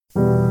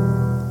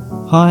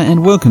Hi,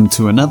 and welcome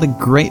to another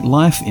great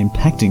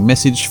life-impacting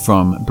message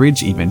from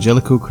Bridge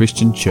Evangelical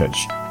Christian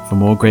Church. For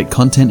more great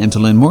content and to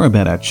learn more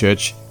about our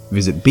church,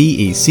 visit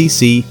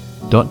becc.church.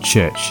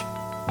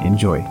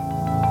 Enjoy.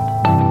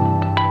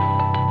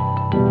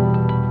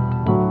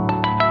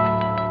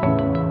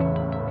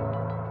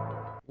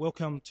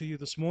 Welcome to you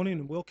this morning,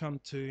 and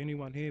welcome to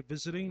anyone here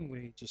visiting.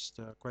 We're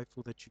just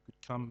grateful that you could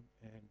come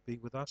and be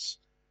with us,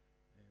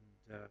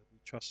 and we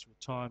trust your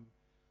time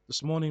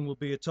this morning will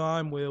be a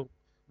time where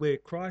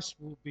Christ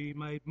will be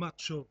made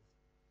much of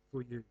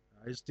for you.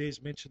 As Des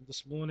mentioned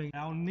this morning,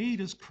 our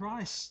need is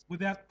Christ.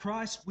 Without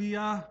Christ, we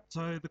are.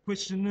 So the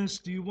question is,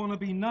 do you want to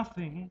be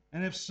nothing?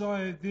 And if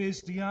so,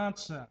 there's the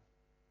answer.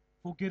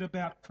 Forget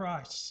about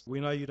Christ. We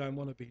know you don't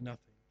want to be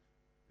nothing.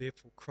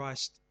 Therefore,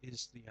 Christ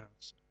is the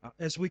answer.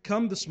 As we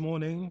come this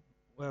morning,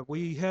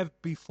 we have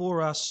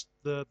before us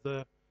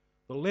the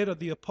letter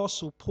the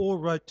Apostle Paul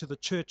wrote to the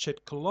church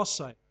at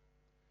Colossae.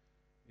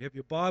 You have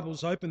your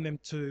Bibles, open them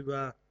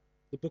to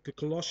the book of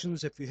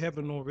Colossians if you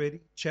haven't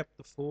already,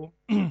 chapter 4.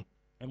 And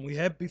we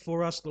have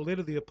before us the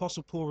letter the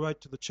Apostle Paul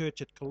wrote to the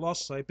church at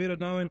Colossae, better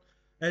known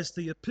as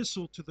the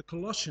Epistle to the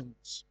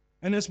Colossians.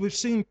 And as we've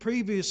seen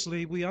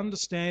previously, we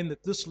understand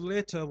that this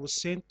letter was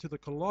sent to the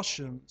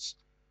Colossians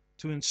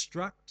to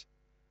instruct,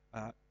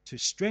 to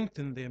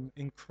strengthen them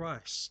in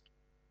Christ.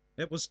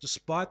 That was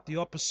despite the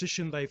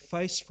opposition they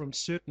faced from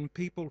certain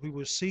people who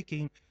were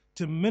seeking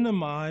to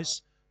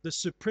minimize the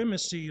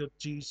supremacy of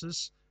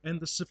Jesus and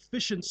the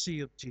sufficiency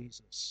of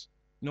Jesus.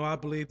 Now, I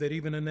believe that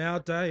even in our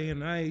day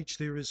and age,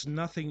 there is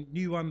nothing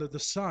new under the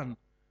sun,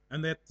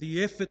 and that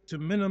the effort to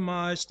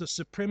minimize the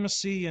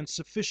supremacy and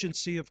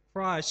sufficiency of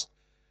Christ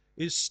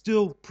is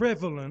still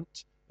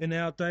prevalent in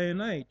our day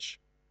and age.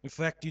 In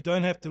fact, you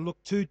don't have to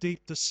look too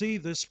deep to see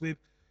this. We've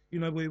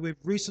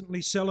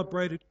recently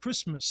celebrated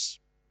Christmas,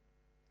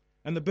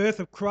 and the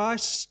birth of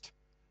Christ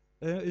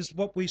is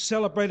what we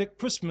celebrate at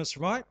Christmas,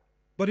 right?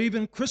 But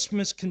even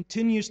Christmas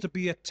continues to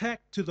be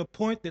attacked to the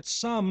point that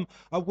some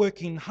are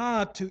working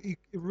hard to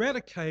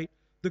eradicate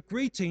the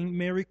greeting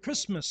Merry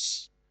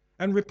Christmas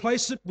and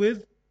replace it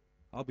with,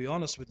 I'll be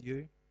honest with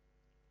you,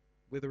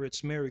 whether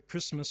it's Merry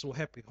Christmas or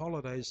Happy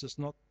Holidays is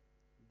not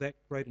that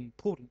great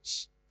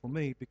importance for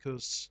me,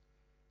 because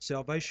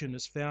salvation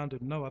is found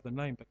in no other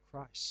name but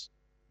Christ.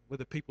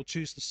 Whether people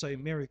choose to say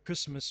Merry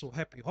Christmas or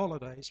Happy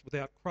Holidays,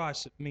 without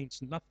Christ it means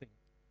nothing.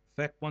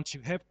 In fact, once you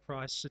have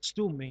Christ, it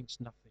still means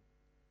nothing.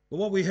 But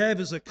what we have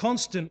is a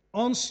constant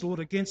onslaught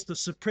against the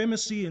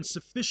supremacy and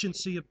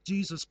sufficiency of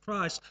Jesus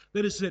Christ.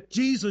 That is, that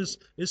Jesus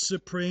is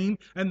supreme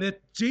and that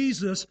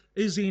Jesus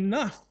is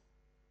enough.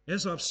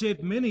 As I've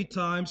said many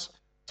times,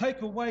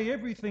 take away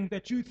everything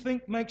that you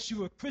think makes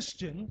you a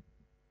Christian,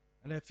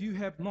 and if you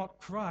have not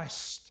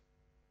Christ,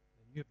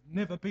 then you've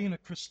never been a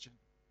Christian.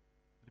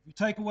 If you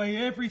take away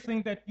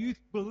everything that you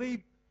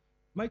believe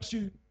makes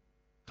you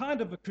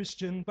kind of a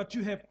Christian, but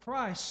you have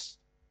Christ,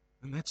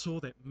 then that's all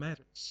that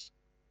matters.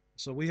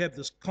 So we have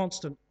this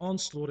constant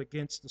onslaught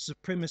against the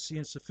supremacy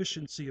and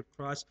sufficiency of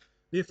Christ.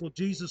 Therefore,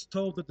 Jesus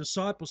told the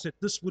disciples that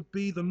this would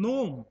be the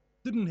norm,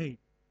 didn't he?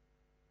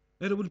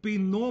 That it would be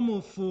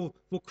normal for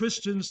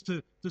Christians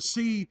to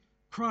see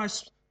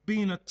Christ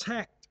being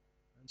attacked.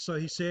 And so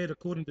he said,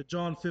 according to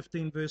John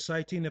 15, verse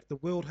 18, if the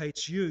world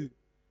hates you,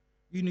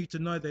 you need to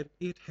know that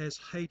it has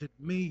hated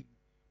me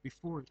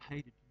before it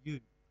hated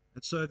you.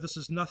 And so this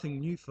is nothing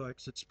new,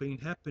 folks. It's been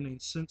happening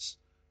since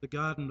the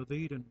Garden of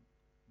Eden,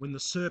 when the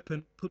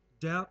serpent put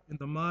doubt in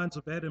the minds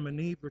of Adam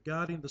and Eve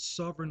regarding the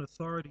sovereign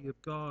authority of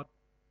God,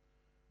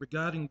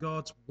 regarding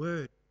God's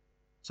word.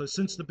 So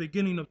since the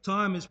beginning of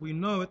time as we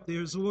know it,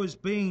 there has always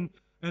been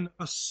an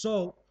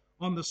assault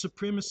on the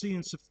supremacy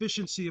and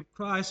sufficiency of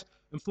Christ.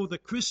 And for the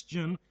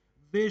Christian,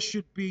 there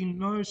should be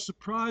no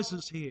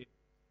surprises here.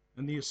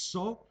 And the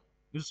assault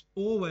is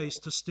always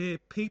to steer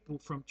people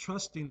from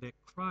trusting that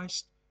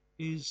Christ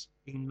is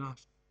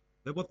enough.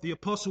 That what the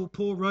Apostle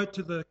Paul wrote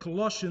to the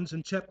Colossians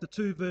in chapter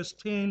 2, verse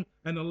 10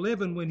 and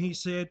 11, when he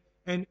said,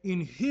 and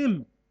in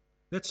him,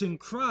 that's in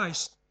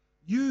Christ,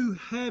 you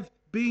have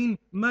been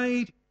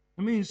made.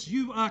 It means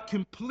you are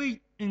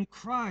complete in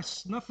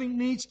Christ. Nothing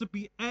needs to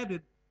be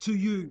added to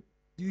you.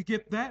 Do you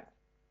get that?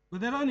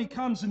 But that only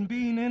comes in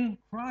being in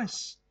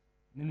Christ.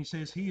 And then he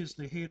says he is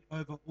the head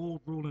over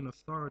all rule and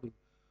authority.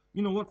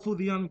 You know what? For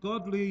the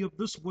ungodly of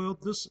this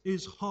world, this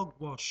is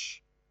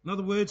hogwash. In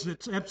other words,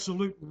 it's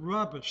absolute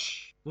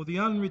rubbish. For the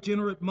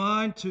unregenerate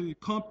mind to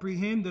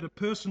comprehend that a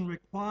person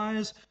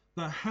requires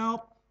the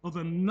help of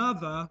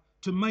another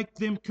to make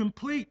them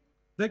complete.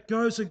 That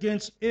goes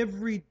against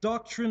every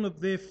doctrine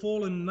of their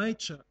fallen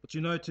nature. But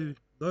you know, to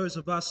those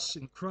of us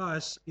in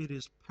Christ, it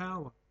is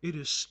power, it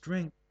is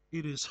strength,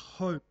 it is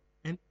hope,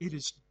 and it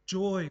is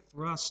joy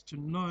for us to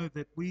know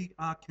that we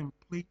are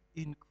complete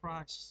in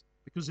Christ.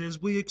 Because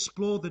as we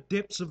explore the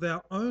depths of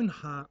our own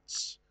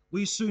hearts,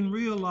 we soon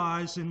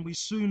realize and we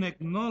soon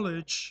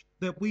acknowledge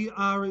that we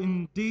are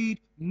indeed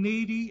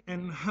needy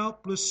and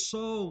helpless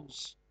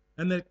souls,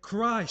 and that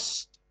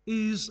Christ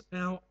is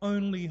our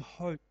only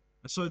hope.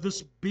 And so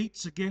this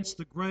beats against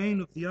the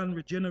grain of the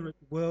unregenerate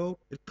world.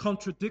 It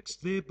contradicts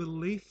their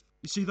belief.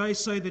 You see, they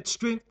say that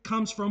strength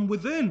comes from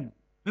within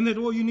and that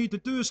all you need to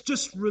do is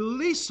just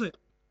release it.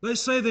 They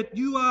say that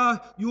you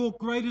are your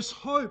greatest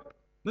hope.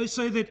 They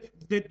say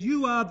that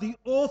you are the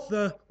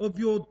author of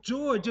your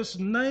joy. Just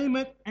name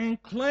it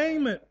and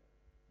claim it.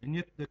 And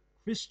yet the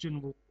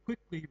Christian will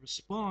quickly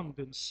respond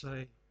and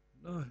say,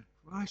 no,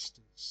 Christ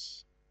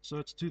is. So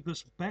it's to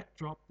this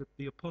backdrop that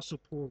the Apostle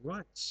Paul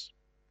writes.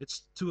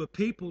 It's to a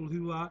people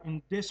who are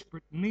in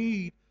desperate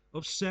need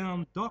of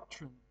sound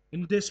doctrine,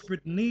 in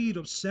desperate need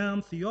of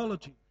sound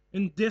theology,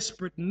 in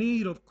desperate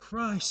need of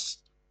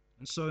Christ.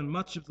 And so in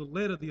much of the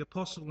letter, the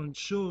apostle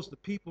ensures the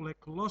people at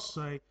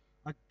Colossae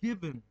are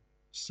given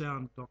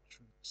sound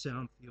doctrine,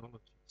 sound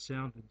theology,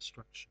 sound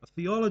instruction. A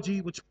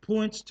theology which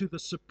points to the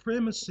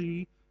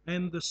supremacy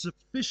and the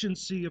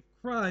sufficiency of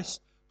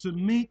Christ to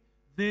meet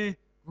their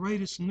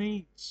greatest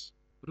needs.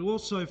 But it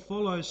also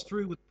follows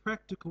through with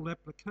practical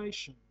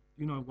application.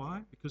 You know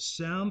why? Because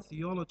sound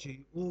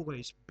theology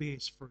always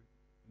bears fruit.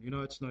 You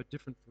know, it's no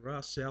different for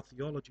us. Our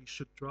theology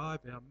should drive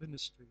our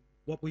ministry.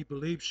 What we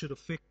believe should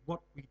affect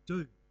what we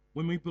do.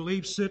 When we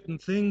believe certain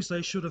things,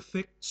 they should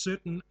affect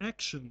certain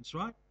actions,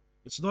 right?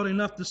 It's not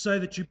enough to say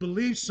that you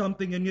believe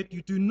something and yet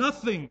you do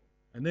nothing.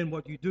 And then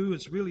what you do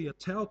is really a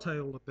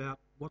telltale about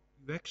what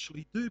you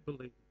actually do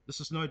believe. This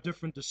is no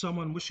different to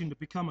someone wishing to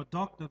become a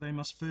doctor. They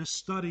must first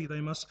study.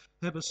 They must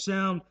have a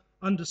sound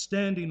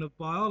understanding of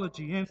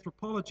biology,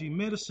 anthropology,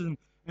 medicine,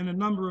 and a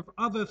number of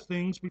other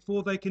things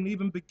before they can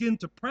even begin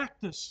to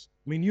practice.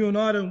 I mean, you and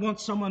I don't want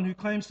someone who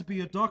claims to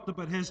be a doctor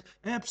but has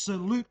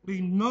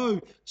absolutely no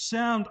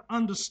sound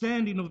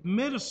understanding of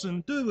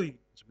medicine, do we?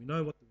 Because we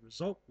know what the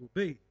result will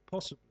be,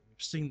 possibly.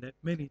 We've seen that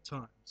many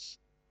times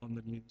on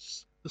the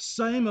news. The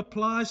same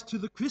applies to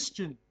the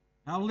Christian.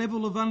 Our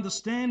level of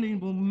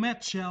understanding will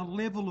match our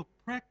level of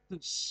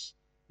practice.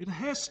 It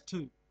has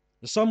to.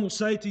 Some will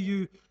say to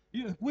you,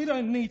 we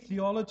don't need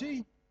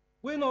theology.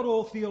 We're not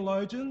all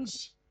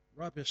theologians.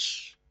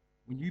 Rubbish.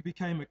 When you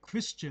became a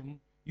Christian,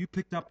 you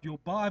picked up your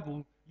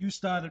Bible, you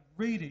started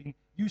reading,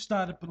 you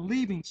started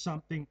believing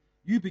something,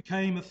 you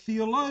became a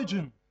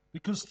theologian.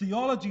 Because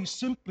theology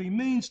simply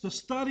means the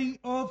study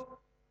of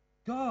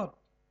God.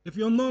 If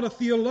you're not a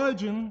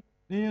theologian,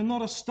 then you're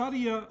not a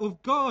studier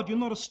of God. You're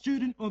not a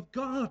student of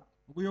God.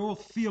 We're all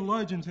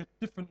theologians at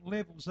different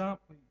levels, aren't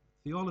we?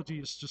 Theology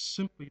is just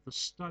simply the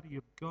study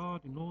of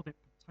God and all that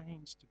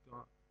pertains to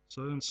God.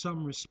 So in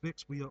some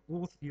respects, we are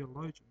all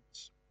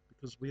theologians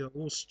because we are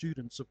all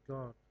students of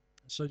God.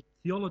 So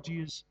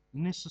theology is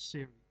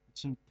necessary.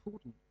 It's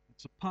important.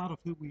 It's a part of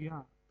who we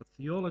are. But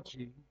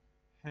theology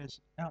has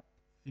output.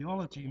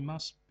 Theology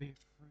must bear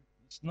fruit.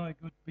 It's no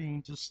good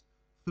being just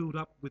filled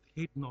up with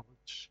head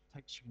knowledge. It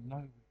takes you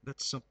nowhere.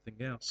 That's something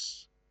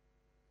else.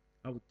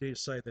 I would dare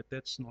say that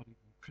that's not even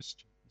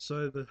Christian.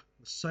 So the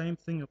same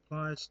thing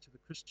applies to the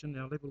Christian.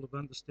 Our level of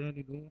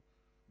understanding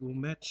will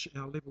match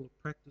our level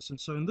of practice. And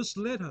so in this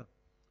letter,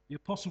 the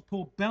Apostle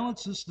Paul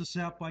balances this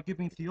out by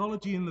giving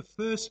theology in the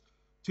first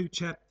 2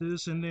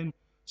 chapters and then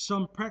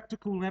some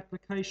practical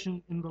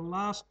application in the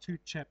last 2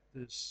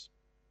 chapters.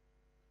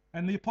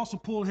 And the Apostle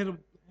Paul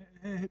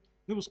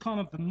it was kind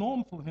of the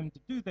norm for him to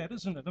do that,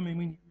 isn't it? I mean,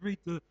 when you read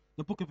the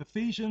book of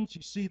Ephesians,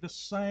 you see the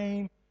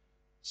same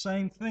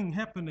thing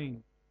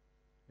happening.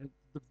 And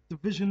the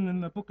division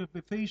in the book of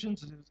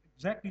Ephesians is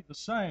exactly the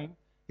same.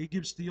 He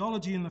gives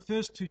theology in the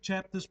first 2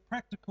 chapters,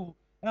 practical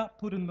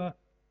output in the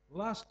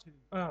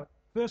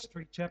first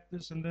 3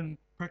 chapters, and then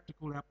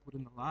practical output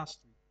in the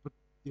last 3. But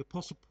the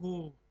Apostle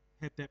Paul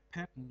had that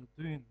pattern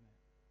of doing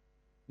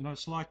that. You know,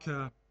 it's like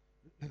a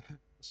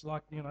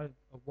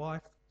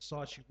wife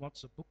decides she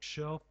wants a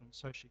bookshelf, and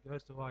so she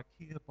goes to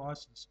IKEA,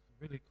 buys this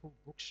really cool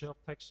bookshelf,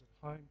 takes it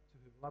home to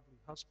her lovely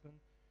husband,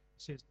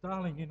 says,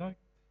 "Darling,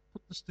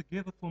 put this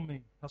together for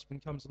me."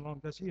 Husband comes along,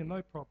 goes, "Yeah,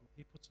 no problem."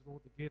 He puts it all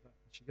together.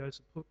 She goes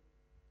to put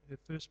her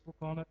first book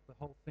on it, the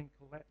whole thing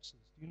collapses.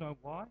 Do you know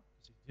why?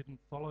 Because he didn't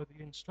follow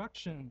the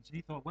instructions.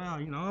 He thought, wow,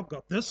 I've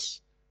got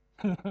this.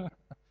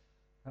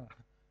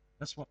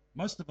 That's what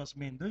most of us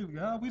men do.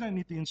 We don't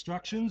need the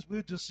instructions.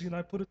 We'll just,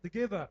 put it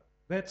together.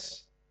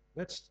 That's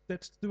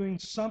doing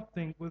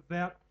something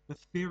without the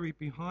theory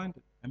behind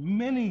it. And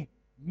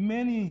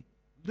many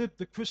live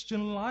the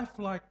Christian life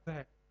like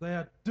that. They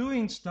are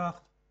doing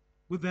stuff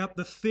without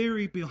the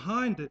theory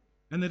behind it,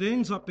 and it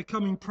ends up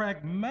becoming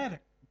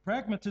pragmatic.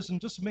 Pragmatism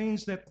just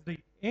means that the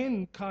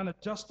end kind of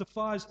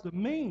justifies the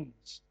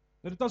means.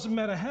 That it doesn't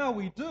matter how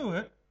we do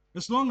it,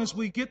 as long as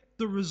we get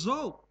the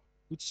result.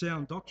 Good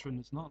sound doctrine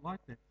is not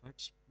like that,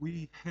 folks.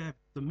 We have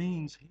the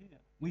means here.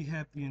 We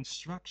have the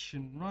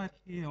instruction right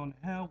here on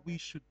how we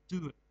should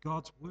do it.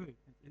 God's word.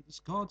 It is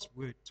God's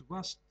word to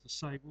us to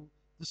say, well,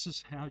 this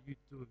is how you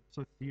do it.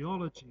 So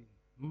theology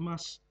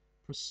must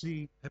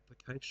precede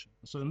application.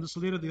 So in this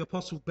letter, the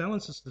apostle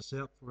balances this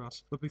out for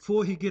us. But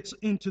before he gets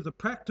into the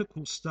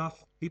practical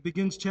stuff, he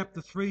begins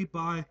chapter 3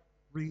 by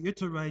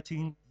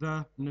reiterating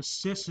the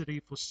necessity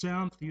for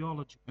sound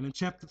theology. And in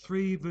chapter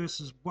 3,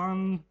 verses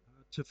 1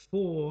 to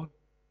 4,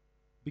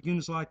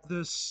 begins like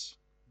this: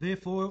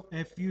 "Therefore,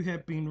 if you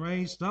have been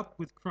raised up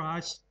with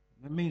Christ,"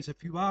 that means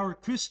if you are a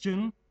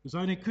Christian, because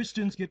only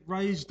Christians get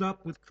raised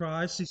up with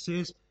Christ. He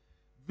says,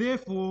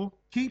 therefore,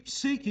 keep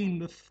seeking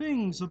the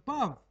things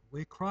above,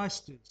 where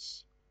Christ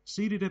is,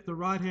 seated at the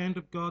right hand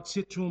of God.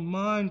 Set your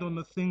mind on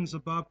the things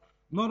above,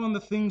 not on the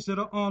things that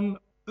are on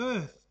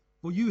earth.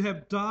 For you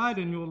have died,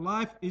 and your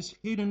life is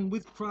hidden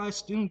with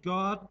Christ in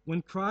God.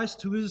 When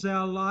Christ, who is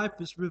our life,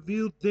 is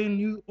revealed, then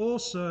you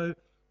also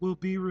will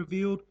be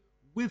revealed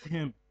with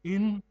him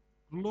in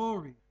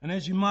glory. And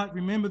as you might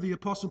remember, the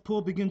Apostle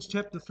Paul begins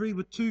chapter 3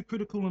 with two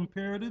critical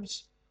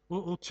imperatives,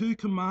 or two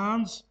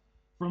commands,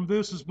 from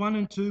verses 1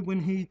 and 2,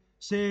 when he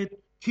said,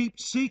 keep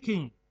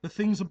seeking the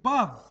things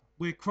above,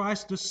 where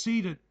Christ is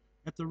seated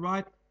at the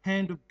right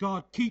hand of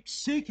God. Keep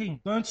seeking.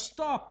 Don't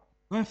stop.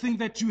 Don't think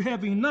that you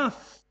have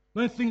enough.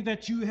 Don't think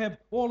that you have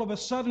all of a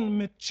sudden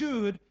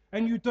matured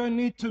and you don't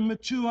need to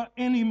mature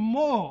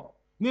anymore.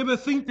 Never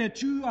think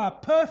that you are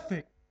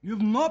perfect.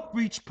 You've not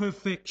reached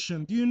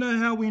perfection. Do you know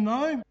how we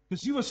know?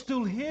 Because you are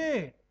still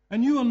here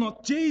and you are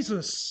not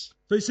Jesus.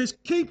 So he says,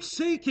 keep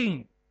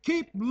seeking.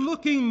 Keep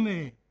looking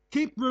there.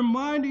 Keep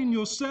reminding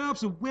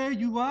yourselves of where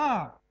you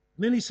are.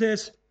 Then he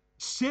says,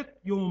 set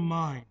your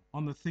mind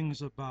on the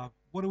things above.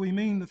 What do we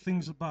mean, the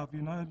things above?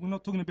 You know, we're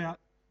not talking about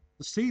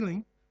the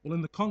ceiling. Well,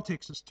 in the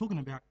context, it's talking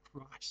about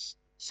Christ.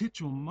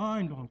 Set your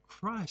mind on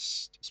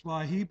Christ. That's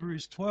why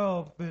Hebrews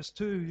 12, verse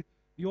 2,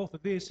 the author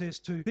there says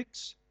to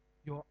fix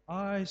your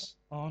eyes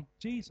on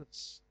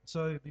Jesus.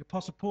 So the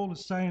Apostle Paul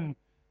is saying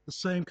the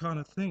same kind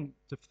of thing,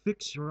 to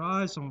fix your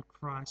eyes on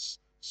Christ.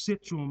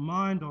 Set your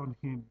mind on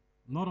him,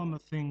 not on the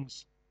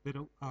things that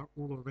are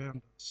all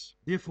around us.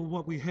 Therefore,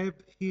 what we have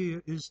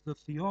here is the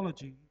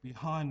theology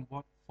behind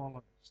what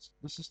follows.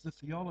 This is the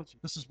theology.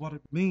 This is what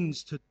it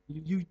means to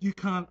you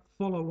can't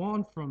follow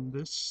on from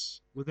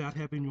this without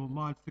having your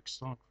mind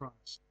fixed on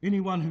Christ.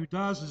 Anyone who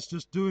does is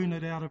just doing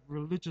it out of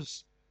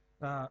religious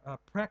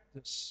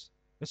practice.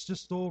 It's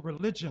just all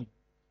religion.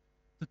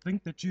 To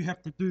think that you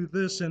have to do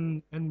this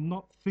and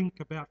not think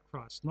about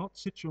Christ, not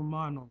set your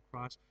mind on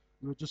Christ.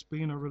 You're just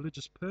being a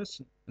religious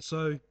person. And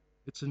so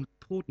it's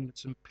important,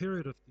 it's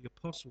imperative, the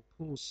Apostle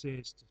Paul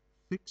says,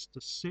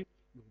 to set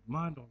your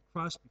mind on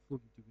Christ before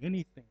you do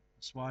anything.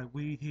 That's why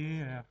we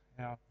here,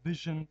 our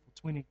vision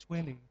for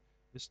 2020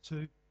 is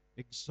to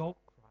exalt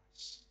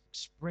Christ,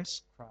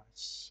 express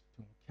Christ,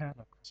 to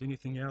encounter Christ.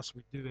 Anything else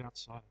we do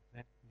outside of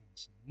that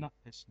means nothing,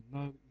 has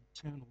no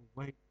eternal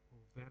weight or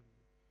value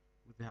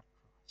without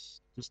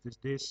Christ. Just as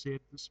Des said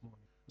this morning.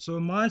 So a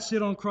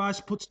mindset on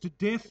Christ puts to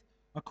death,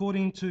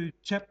 according to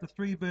chapter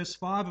 3, verse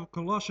 5 of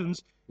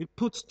Colossians, it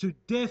puts to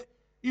death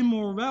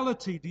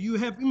immorality. Do you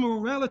have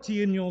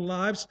immorality in your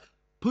lives?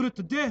 Put it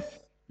to death.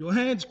 Your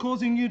hand's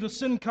causing you to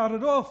sin, cut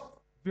it off.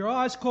 If your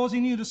eye's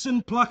causing you to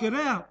sin, pluck it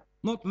out.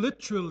 Not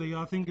literally,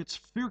 I think it's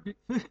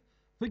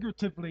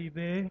figuratively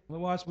there.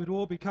 Otherwise, we'd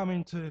all be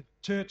coming to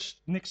church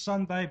next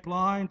Sunday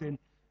blind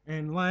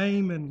and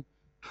lame, and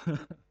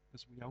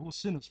as we are all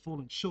sinners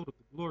falling short of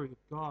the glory of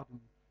God. And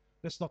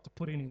that's not to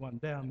put anyone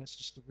down. That's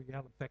just the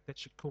reality. In fact, that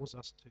should cause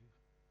us to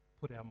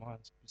put our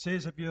minds. It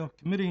says if you're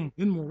committing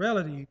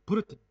immorality, put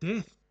it to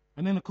death.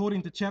 And then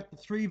according to chapter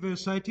 3,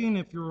 verse 18,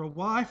 if you're a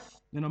wife,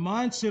 then a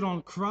mindset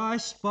on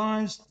Christ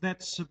finds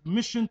that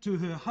submission to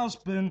her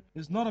husband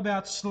is not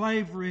about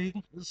slavery.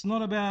 It's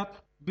not about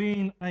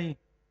being a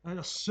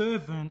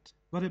servant,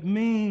 but it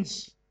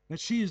means that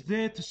she is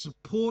there to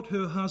support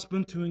her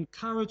husband, to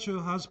encourage her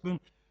husband,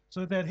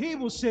 so that he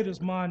will set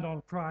his mind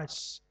on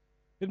Christ.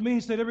 It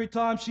means that every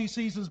time she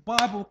sees his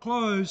Bible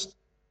closed,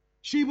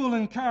 she will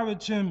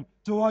encourage him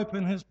to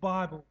open his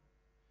Bible.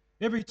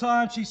 Every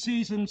time she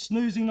sees him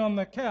snoozing on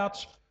the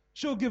couch,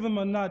 she'll give him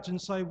a nudge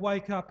and say,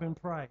 wake up and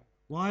pray.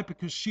 Why?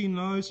 Because she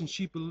knows and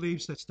she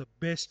believes that's the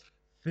best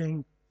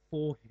thing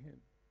for him.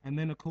 And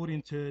then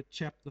according to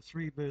chapter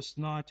 3, verse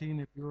 19,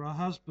 if you're a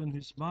husband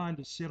whose mind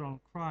is set on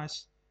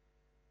Christ,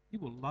 you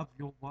will love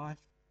your wife,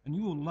 and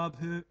you will love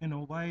her in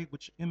a way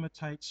which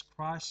imitates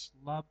Christ's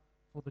love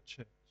for the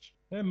church.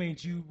 That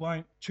means you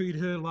won't treat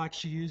her like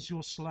she is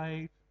your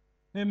slave.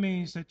 That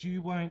means that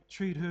you won't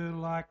treat her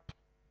like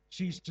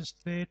she's just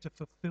there to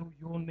fulfill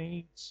your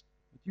needs.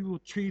 But you will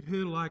treat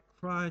her like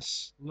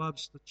Christ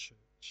loves the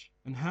church.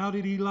 And how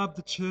did he love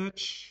the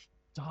church?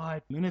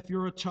 Died. And if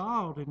you're a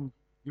child and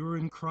you're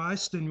in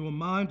Christ and your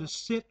mind is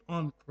set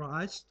on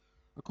Christ,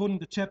 according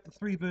to chapter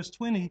 3, verse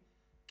 20,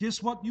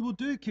 guess what you will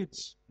do,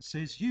 kids? It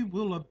says you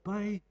will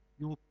obey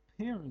your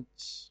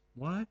parents.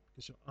 Why?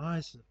 Because your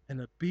eyes are in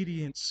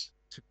obedience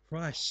to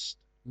Christ.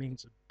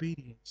 Means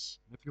obedience.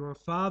 If you're a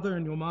father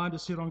and your mind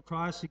is set on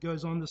Christ, he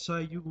goes on to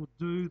say you will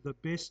do the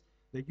best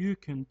that you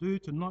can do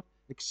to not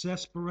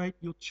exasperate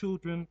your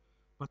children,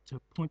 but to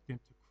point them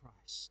to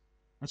Christ.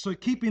 And so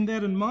keeping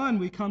that in mind,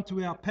 we come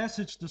to our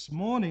passage this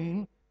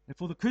morning. And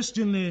for the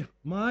Christian, their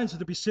minds are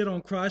to be set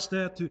on Christ.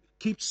 They are to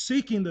keep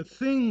seeking the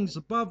things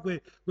above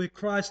where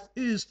Christ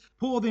is.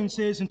 Paul then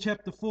says in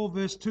chapter 4,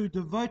 verse 2,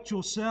 devote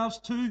yourselves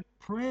to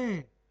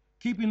prayer,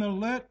 keeping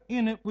alert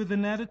in it with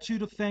an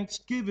attitude of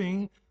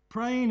thanksgiving,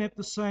 praying at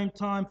the same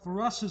time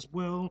for us as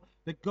well,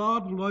 that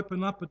God will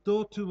open up a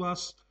door to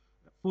us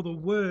for the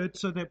word,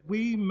 so that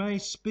we may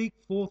speak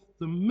forth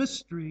the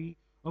mystery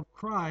of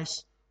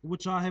Christ,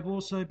 which I have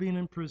also been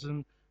in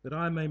prison, that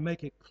I may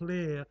make it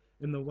clear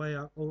in the way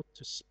I ought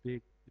to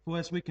speak. Therefore,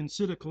 as we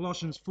consider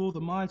Colossians 4, the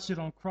mindset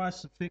on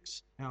Christ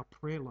affects our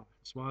prayer life.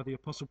 That's why the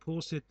Apostle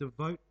Paul said,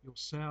 devote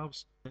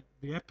yourselves,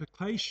 the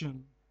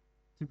application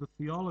to the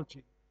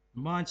theology.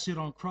 The mindset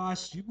on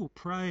Christ, you will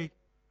pray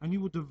and you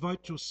will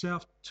devote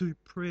yourself to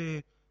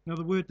prayer. Now,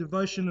 the word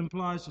devotion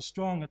implies a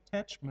strong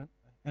attachment,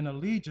 an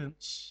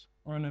allegiance,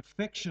 or an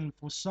affection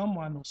for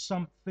someone or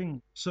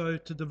something. So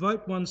to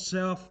devote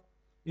oneself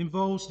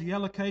involves the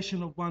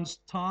allocation of one's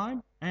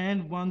time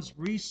and one's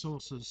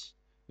resources.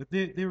 But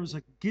there is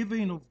a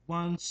giving of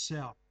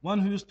oneself. One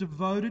who is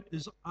devoted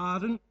is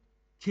ardent,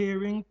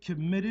 caring,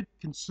 committed,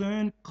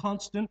 concerned,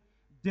 constant,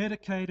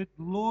 dedicated,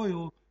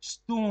 loyal,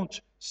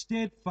 staunch,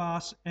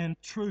 steadfast, and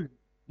true.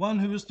 One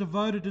who is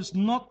devoted is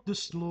not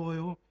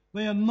disloyal.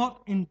 They are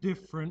not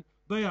indifferent.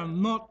 They are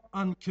not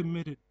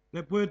uncommitted.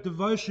 That word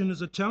devotion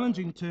is a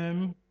challenging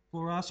term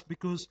for us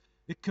because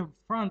it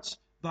confronts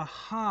the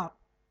heart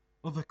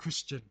of a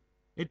Christian.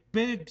 It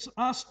begs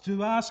us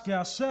to ask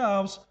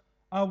ourselves,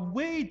 are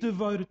we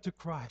devoted to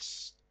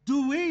Christ?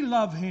 Do we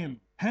love Him?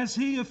 Has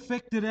He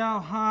affected our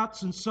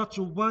hearts in such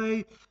a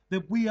way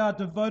that we are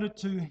devoted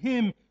to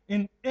Him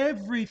in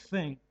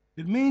everything?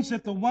 It means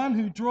that the one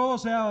who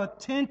draws our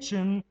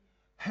attention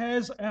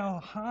has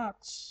our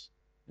hearts.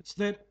 It's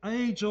that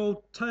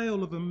age-old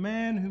tale of a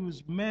man who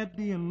is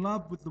madly in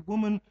love with the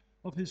woman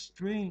of his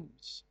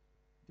dreams.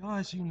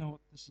 Guys, you know what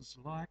this is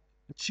like.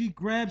 That she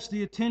grabs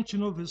the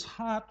attention of his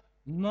heart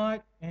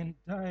night and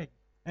day.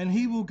 And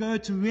he will go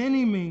to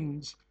any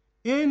means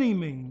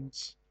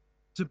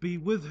to be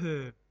with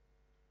her,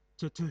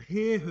 to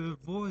hear her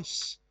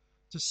voice,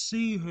 to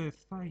see her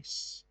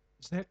face.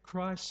 Is that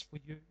Christ for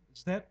you?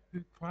 Is that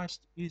who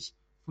Christ is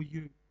for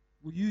you?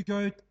 Will you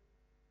go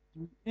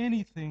through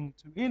anything,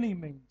 to any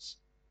means,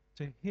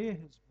 to hear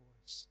His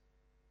voice,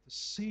 to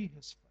see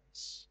His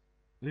face?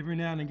 But every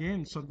now and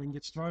again, something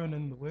gets thrown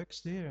in the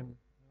works there, and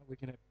we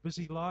can have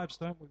busy lives,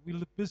 don't we? We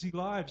live busy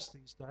lives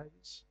these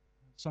days,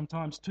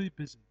 sometimes too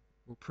busy.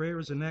 Well, prayer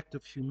is an act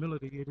of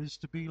humility. It is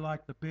to be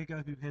like the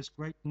beggar who has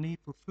great need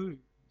for food.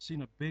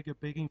 Seen a beggar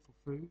begging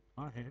for food?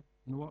 I have.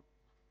 You know what?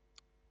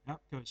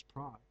 Out goes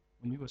pride.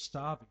 When you are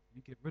starving,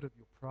 you get rid of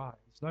your pride.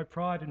 There's no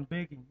pride in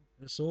begging.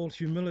 It's all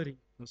humility.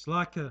 It's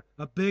like a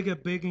beggar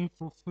begging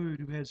for food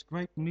who has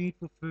great need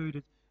for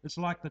food. It's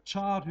like the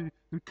child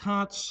who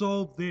can't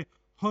solve their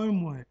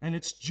homework and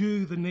it's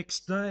due the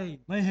next day.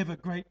 They have a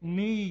great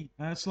need.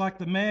 It's like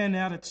the man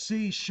out at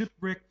sea,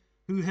 shipwrecked,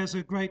 who has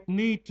a great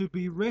need to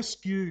be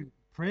rescued.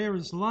 Prayer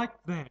is like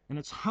that, and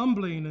it's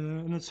humbling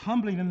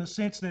in the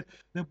sense that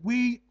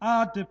we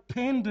are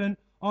dependent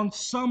on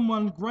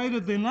someone greater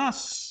than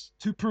us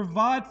to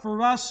provide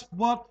for us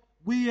what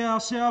we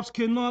ourselves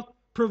cannot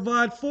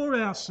provide for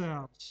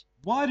ourselves.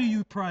 Why do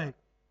you pray?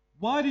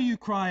 Why do you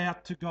cry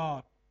out to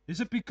God? Is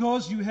it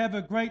because you have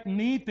a great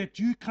need that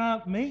you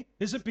can't meet?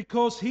 Is it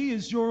because He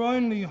is your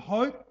only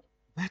hope?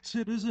 That's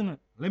it, isn't it?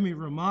 Let me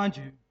remind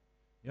you,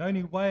 the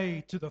only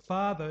way to the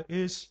Father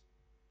is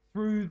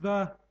through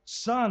the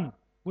Son.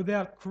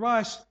 Without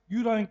Christ,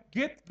 you don't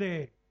get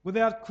there.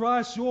 Without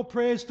Christ, your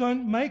prayers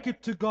don't make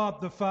it to God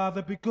the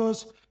Father,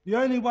 because the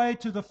only way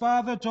to the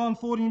Father, John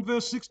 14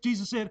 verse 6,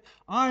 Jesus said,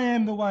 I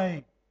am the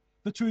way,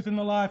 the truth, and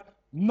the life.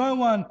 No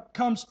one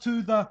comes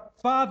to the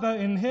Father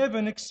in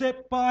heaven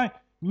except by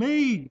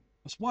me.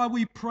 That's why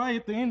we pray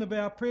at the end of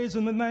our prayers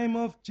in the name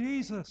of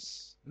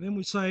Jesus. And then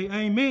we say,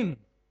 Amen.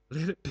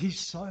 Let it be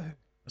so.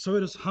 So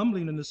it is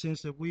humbling in the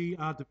sense that we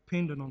are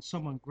dependent on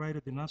someone greater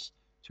than us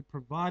to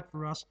provide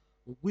for us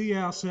what we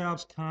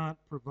ourselves can't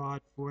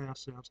provide for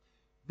ourselves.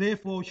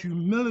 Therefore,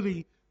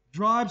 humility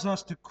drives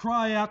us to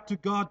cry out to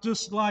God,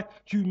 just like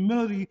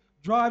humility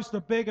drives the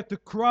beggar to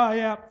cry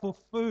out for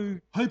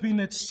food, hoping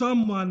that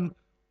someone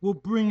will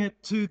bring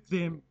it to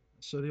them.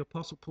 So the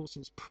Apostle Paul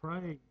says,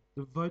 pray,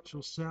 devote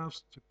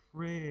yourselves to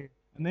prayer.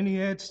 And then he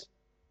adds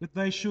that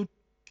they should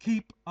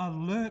keep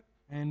alert.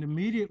 And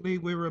immediately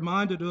we're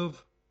reminded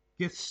of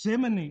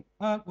Gethsemane,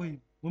 aren't we?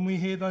 When we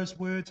hear those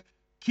words,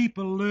 keep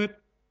alert,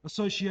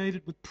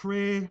 associated with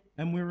prayer.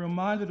 And we're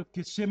reminded of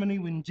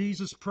Gethsemane when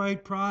Jesus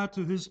prayed prior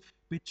to his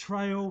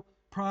betrayal,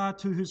 prior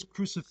to his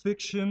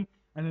crucifixion.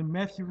 And then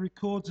Matthew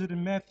records it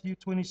in Matthew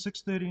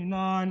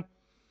 26:39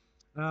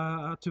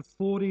 to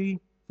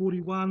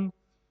 41.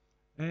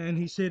 And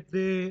he said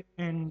there,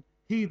 and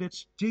he,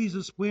 that's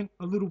Jesus, went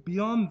a little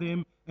beyond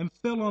them and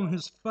fell on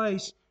his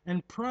face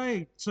and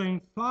prayed,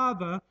 saying,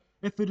 Father,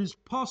 if it is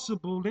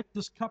possible, let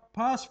this cup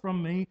pass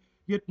from me,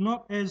 yet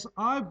not as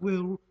I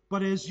will,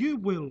 but as you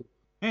will.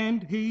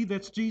 And he,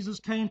 that's Jesus,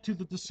 came to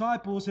the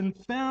disciples and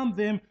found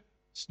them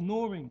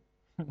snoring,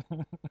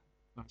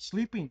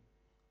 sleeping,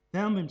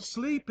 found them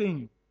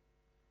sleeping.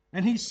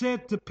 And he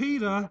said to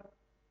Peter,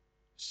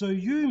 so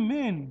you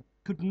men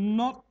could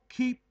not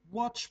keep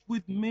watch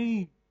with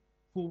me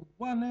for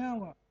 1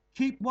 hour.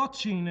 Keep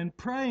watching and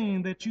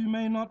praying that you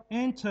may not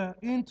enter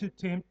into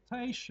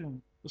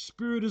temptation. The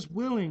spirit is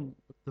willing,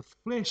 but the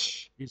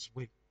flesh is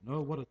weak.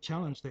 Oh, what a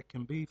challenge that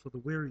can be for the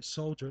weary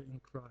soldier in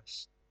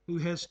Christ. who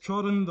has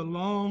trodden the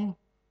long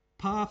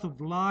path of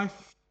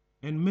life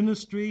and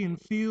ministry and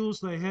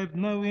feels they have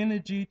no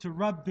energy to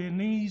rub their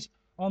knees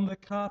on the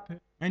carpet.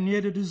 And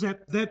yet it is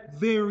at that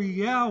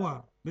very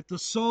hour that the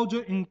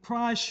soldier in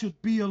Christ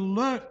should be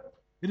alert.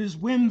 It is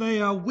when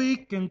they are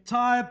weak and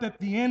tired that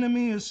the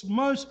enemy is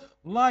most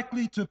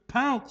likely to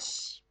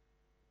pounce.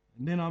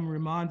 And then I'm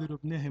reminded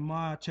of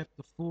Nehemiah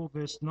chapter 4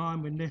 verse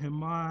 9, when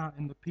Nehemiah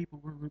and the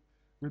people were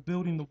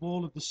rebuilding the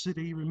wall of the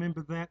city.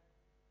 Remember that?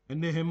 And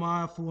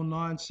Nehemiah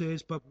 4:9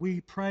 says, "But we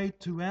prayed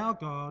to our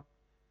God,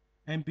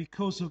 and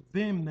because of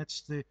them,"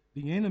 that's the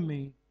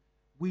enemy,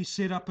 "we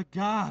set up a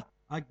guard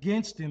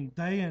against him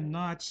day and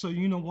night." So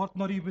you know what?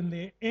 Not even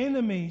their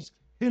enemies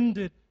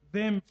hindered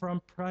them from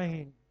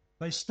praying.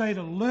 They stayed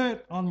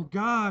alert on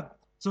guard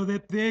so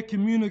that their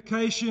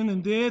communication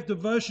and their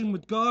devotion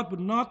with God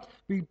would not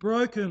be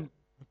broken.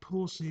 And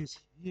Paul says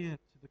here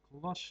to the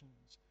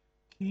Colossians,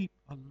 keep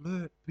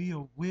alert, be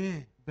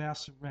aware of our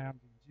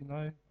surroundings. You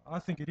know, I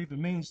think it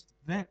even means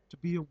that, to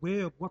be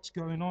aware of what's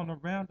going on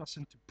around us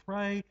and to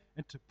pray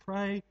and to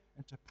pray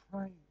and to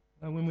pray.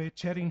 And when we're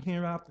chatting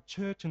here after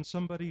church and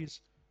somebody is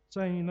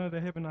saying, you know,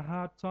 they're having a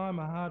hard time,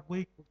 a hard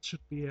week, what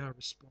should be our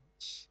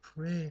response?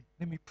 Prayer.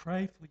 Let me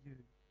pray for you.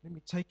 Let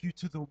me take you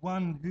to the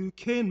one who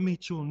can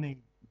meet your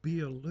need. Be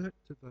alert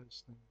to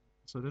those things.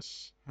 So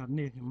that's how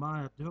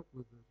Nehemiah dealt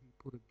with it. He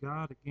put a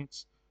guard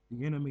against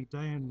the enemy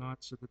day and night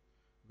so that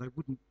they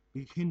wouldn't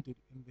be hindered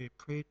in their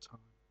prayer time.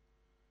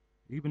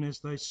 Even as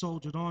they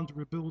soldiered on to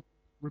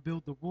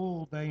rebuild the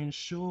wall, they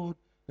ensured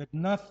that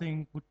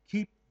nothing would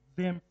keep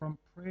them from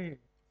prayer.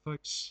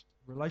 Folks,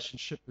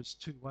 relationship is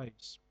two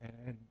ways,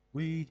 and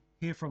we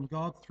hear from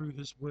God through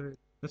His Word.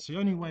 That's the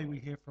only way we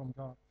hear from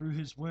God, through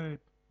His Word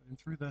and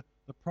through the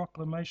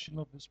proclamation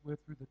of His Word,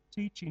 through the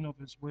teaching of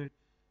His Word.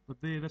 But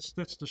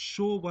that's the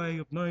sure way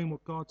of knowing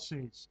what God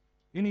says.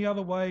 Any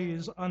other way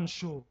is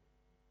unsure.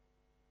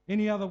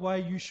 Any other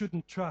way you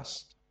shouldn't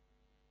trust.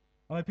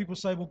 I know people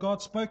say, well,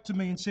 God spoke to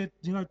me and said,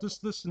 you know,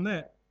 this and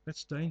that.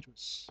 That's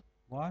dangerous.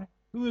 Why?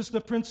 Who is the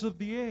prince of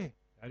the air?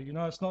 How do you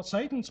know it's not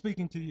Satan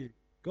speaking to you?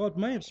 God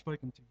may have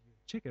spoken to you.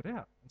 Check it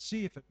out and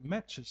see if it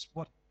matches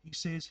what He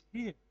says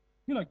here.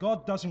 You know,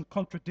 God doesn't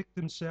contradict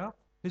Himself.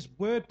 His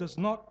Word does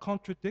not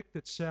contradict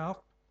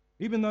itself.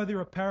 Even though there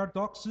are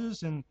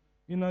paradoxes and,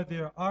 you know,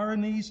 there are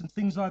ironies and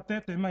things like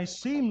that, they may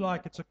seem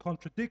like it's a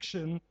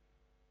contradiction.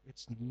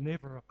 It's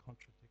never a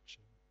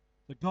contradiction.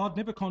 But God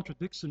never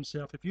contradicts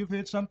Himself. If you've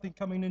heard something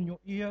coming in your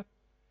ear,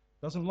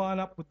 doesn't line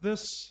up with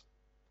this,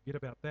 forget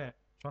about that.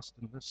 Trust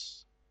in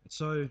this. And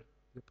so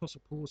the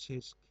Apostle Paul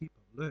says, keep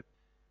alert.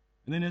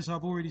 And then, as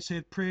I've already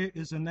said, prayer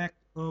is an act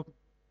of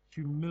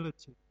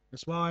humility.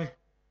 That's why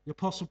the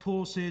Apostle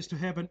Paul says to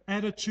have an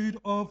attitude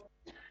of,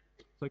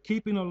 so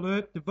keeping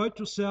alert, devote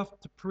yourself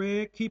to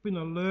prayer, keeping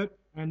alert,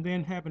 and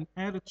then have an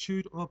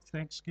attitude of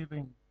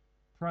thanksgiving,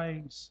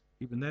 praise.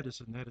 Even that is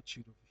an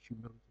attitude of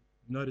humility.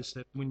 Notice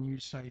that when you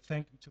say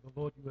thank you to the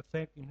Lord, you are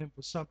thanking Him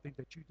for something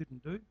that you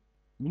didn't do.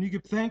 When you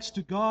give thanks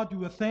to God,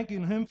 you are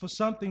thanking Him for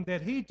something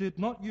that He did,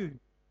 not you.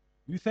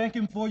 You thank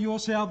Him for your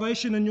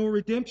salvation and your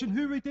redemption.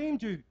 Who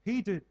redeemed you?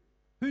 He did.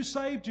 Who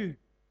saved you?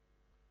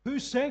 Who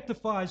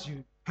sanctifies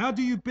you? How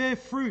do you bear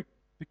fruit?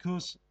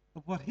 Because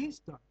of what He's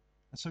done.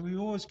 And so we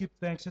always give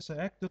thanks. That's an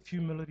act of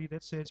humility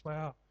that says,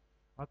 wow,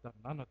 I've done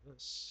none of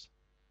this.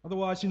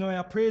 Otherwise, you know,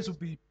 our prayers would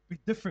be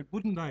different,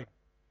 wouldn't they?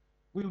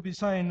 We would be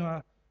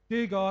saying,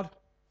 dear God,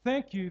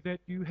 thank you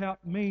that you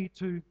helped me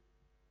to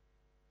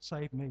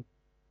save me.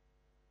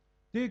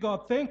 Dear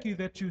God, thank you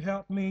that you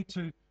helped me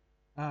to,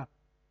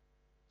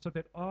 so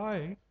that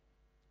I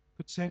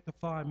could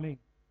sanctify me.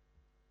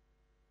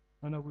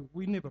 I know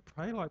we never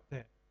pray like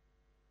that.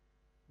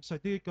 We say,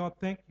 dear God,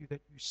 thank you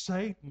that you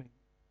saved me.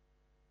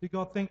 Dear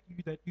God, thank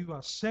you that you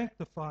are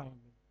sanctifying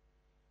me.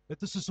 That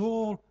this is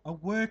all a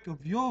work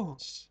of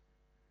yours.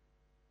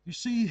 You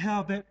see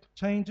how that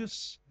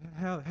changes,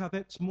 how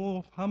that's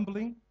more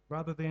humbling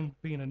rather than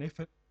being an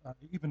effort,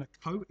 even a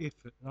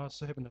co-effort. And I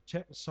was having a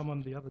chat with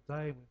someone the other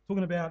day, and we're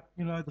talking about,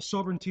 you know, the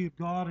sovereignty of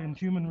God and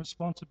human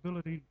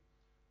responsibility.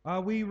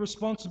 Are we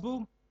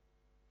responsible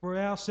for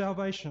our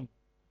salvation?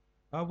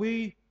 Are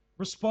we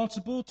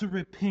responsible to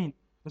repent?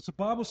 Does the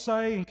Bible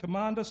say and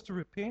command us to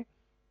repent?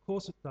 Of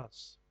course it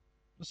does.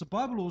 Does the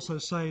Bible also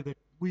say that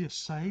we are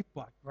saved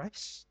by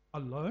grace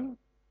alone?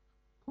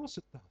 Of course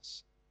it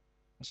does.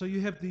 And so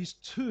you have these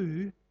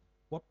two,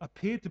 what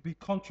appear to be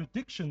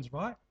contradictions,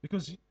 right?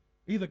 Because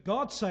either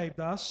God saved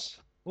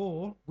us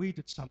or we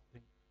did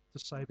something to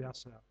save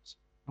ourselves.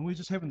 And we were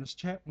just having this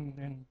chat,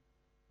 and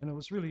it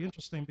was really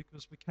interesting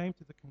because we came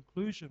to the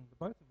conclusion, the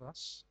both of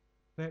us,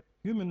 that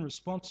human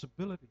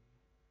responsibility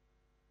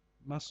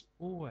must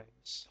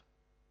always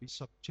be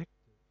subjective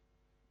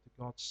to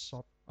God's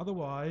sovereignty.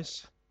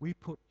 Otherwise, we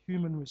put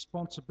human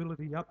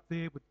responsibility up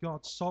there with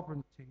God's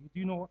sovereignty. Do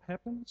you know what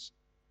happens?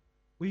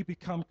 We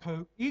become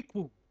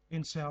co-equal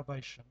in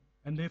salvation,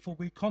 and therefore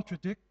we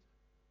contradict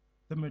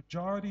the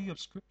majority of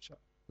Scripture.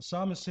 The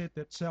psalmist said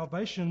that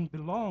salvation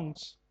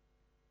belongs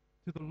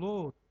to the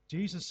Lord.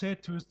 Jesus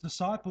said to his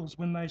disciples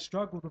when they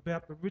struggled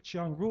about the rich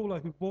young ruler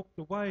who walked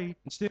away,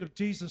 instead of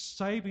Jesus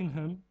saving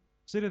him,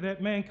 instead of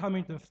that man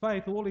coming to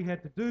faith, all he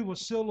had to do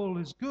was sell all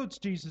his goods,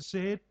 Jesus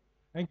said,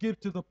 and give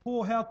to the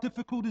poor. How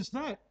difficult is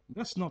that?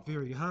 That's not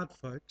very hard,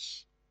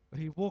 folks. But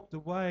he walked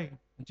away,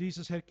 and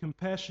Jesus had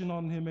compassion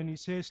on him, and he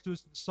says to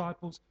his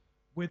disciples,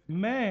 with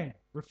man,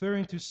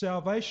 referring to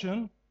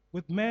salvation,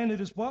 with man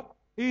it is what?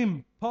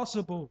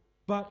 Impossible,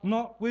 but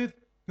not with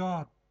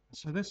God.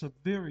 So that's a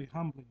very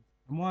humbling.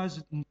 And why is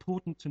it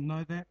important to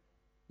know that?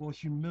 Well,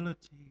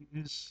 humility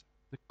is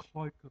the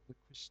cloak of the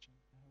Christian.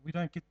 We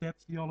don't get that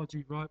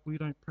theology right. We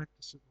don't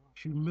practice it right.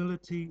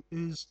 Humility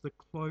is the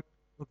cloak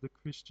of the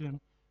Christian.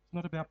 It's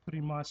not about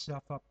putting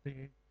myself up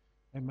there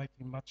and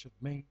making much of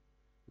me.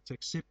 It's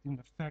accepting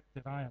the fact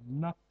that I am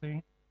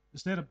nothing.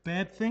 Is that a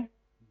bad thing?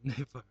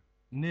 Never.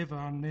 Never,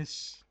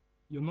 unless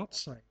you're not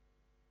saved.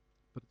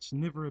 But it's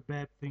never a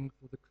bad thing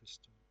for the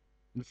Christian.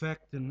 In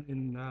fact,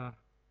 in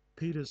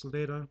Peter's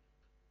letter,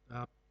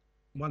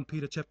 1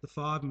 Peter chapter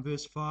 5 and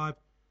verse 5,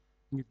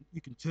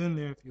 you can turn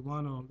there if you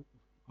want, or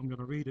I'm going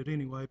to read it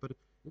anyway, but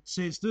it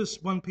says this,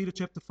 1 Peter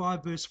chapter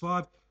 5 verse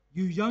 5,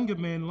 you younger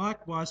men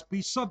likewise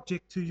be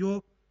subject to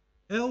your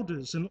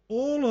elders, and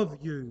all of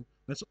you,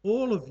 that's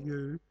all of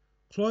you,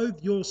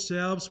 clothe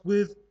yourselves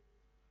with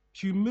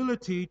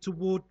humility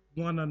toward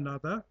one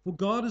another, for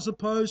God is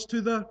opposed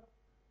to the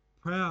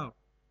proud.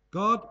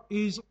 God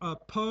is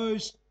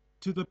opposed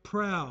to the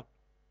proud.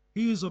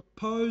 He is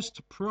opposed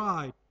to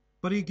pride,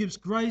 but he gives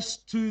grace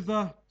to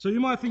the... So you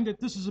might think that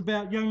this is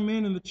about young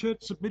men in the church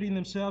submitting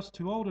themselves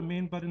to older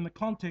men, but in the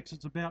context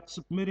it's about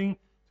submitting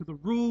to the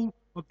rule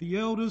of the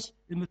elders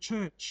in the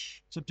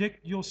church.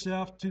 Subject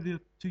yourself to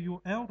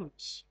your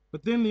elders.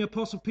 But then the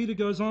Apostle Peter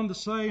goes on to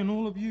say, and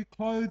all of you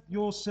clothe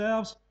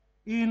yourselves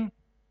in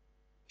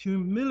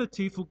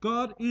humility, for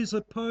God is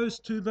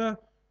opposed to the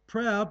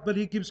proud, but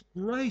he gives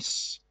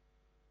grace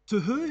to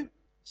who?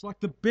 It's like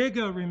the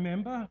beggar,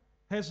 remember,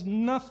 has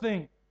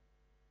nothing,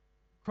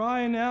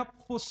 crying out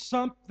for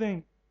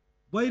something,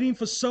 waiting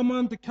for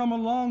someone to come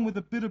along with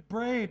a bit of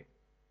bread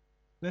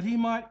that he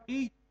might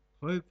eat.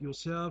 Clothe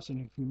yourselves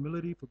in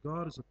humility, for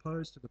God is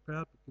opposed to the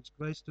proud, but gives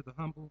grace to the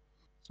humble.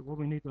 So what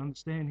we need to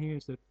understand here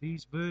is that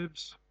these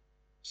verbs,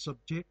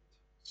 subject,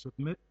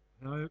 submit,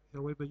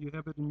 however you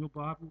have it in your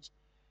Bibles,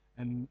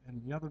 and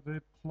the other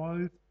verb,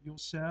 clothe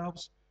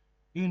yourselves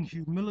in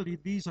humility,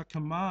 these are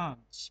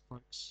commands,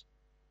 folks.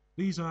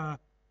 These are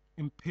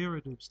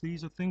imperatives.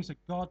 These are things that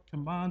God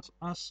commands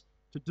us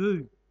to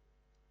do.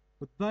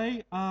 But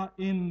they are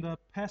in the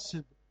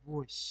passive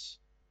voice.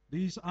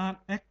 These aren't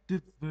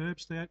active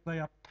verbs. They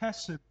are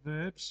passive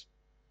verbs.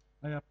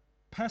 They are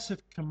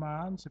passive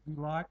commands, if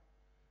you like.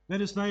 That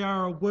is, they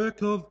are a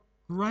work of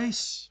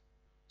grace,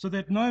 so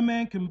that no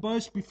man can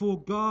boast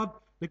before God,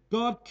 that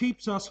God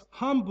keeps us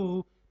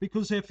humble,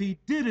 because if he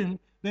didn't,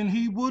 then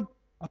he would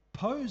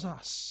oppose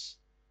us,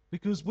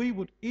 because we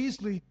would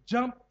easily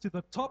jump to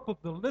the top of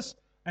the list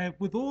and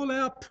with all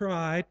our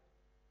pride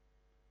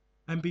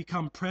and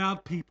become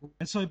proud people.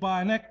 And so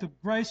by an act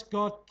of grace,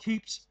 God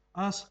keeps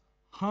us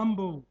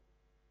humble.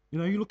 You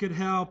know, you look at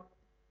how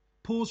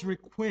Paul's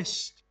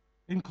request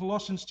in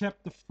Colossians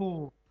chapter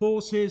 4.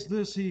 Paul says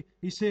this,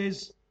 he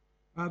says,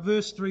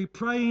 verse 3,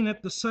 praying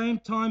at the same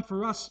time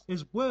for us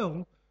as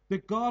well,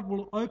 that God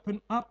will open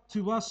up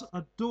to us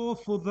a door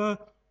for the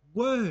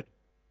word.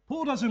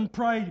 Paul doesn't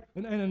pray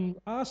and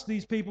ask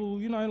these people,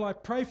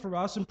 pray for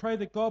us and pray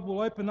that God will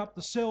open up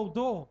the cell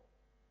door.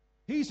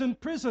 He's in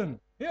prison.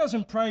 He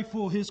doesn't pray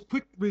for his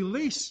quick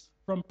release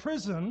from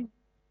prison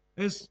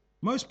as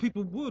most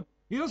people would.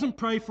 He doesn't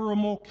pray for a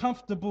more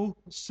comfortable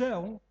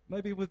cell,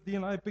 maybe with,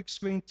 big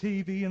screen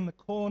TV in the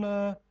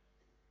corner,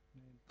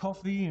 and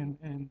coffee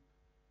and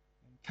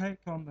cake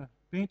on the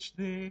bench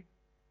there.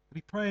 But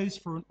he prays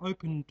for an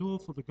open door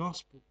for the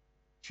gospel.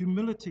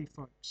 Humility,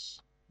 folks.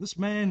 This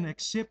man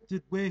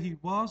accepted where he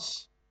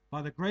was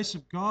by the grace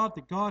of God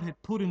that God had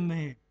put him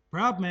there.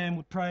 Proud man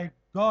would pray,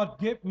 God,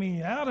 get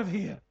me out of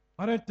here.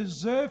 I don't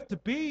deserve to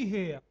be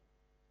here.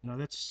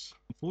 That's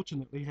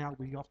unfortunately how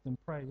we often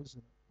pray, isn't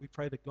it? We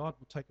pray that God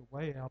will take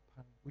away our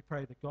pain. We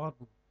pray that God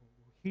will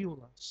heal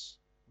us.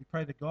 We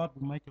pray that God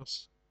will make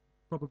us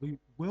probably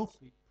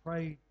wealthy.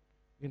 Pray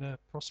in a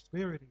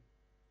prosperity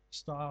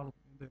style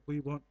that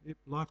we want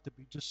life to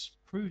be just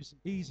cruising,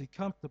 easy,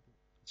 comfortable.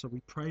 So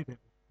we pray that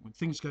when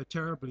things go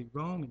terribly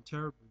wrong and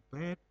terribly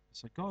bad, we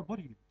say, God, what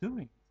are you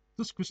doing?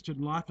 This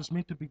Christian life is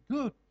meant to be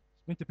good.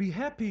 It's meant to be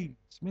happy.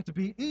 It's meant to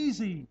be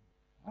easy.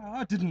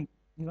 I didn't,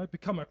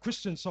 become a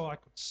Christian so I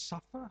could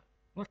suffer.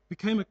 I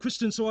became a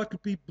Christian so I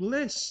could be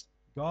blessed.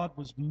 God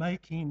was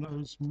making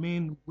those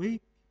men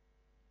weak,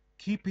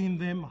 keeping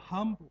them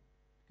humble.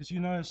 Because,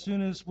 as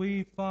soon as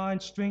we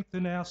find strength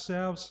in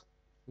ourselves,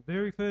 the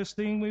very first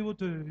thing we will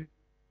do,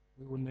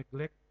 we will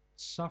neglect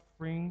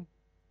suffering,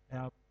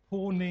 our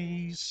poor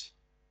knees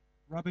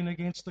rubbing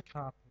against the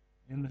carpet.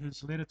 In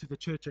his letter to the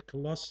church at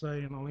Colossae,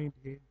 and I'll end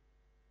here,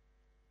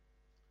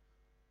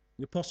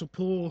 the Apostle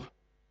Paul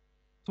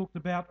talked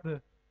about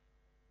the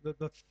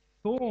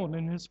thorn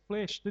in his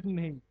flesh, didn't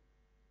he?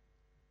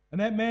 And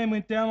that man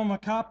went down on the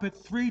carpet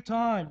 3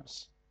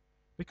 times,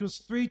 because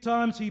 3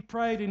 times he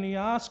prayed and he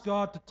asked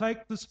God to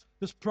take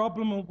this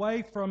problem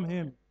away from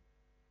him.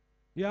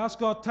 He asked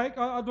God,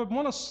 I don't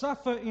want to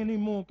suffer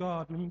anymore,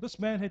 God. And this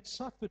man had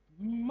suffered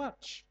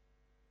much.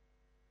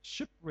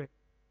 Shipwreck,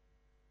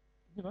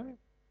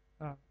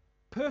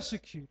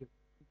 persecuted.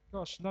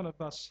 Gosh, none of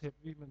us have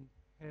even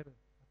had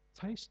a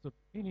taste of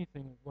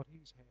anything of what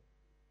he's had.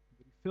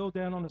 But he fell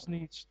down on his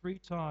knees 3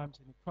 times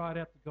and he cried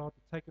out to God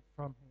to take it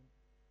from him.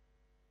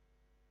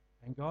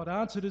 And God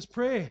answered his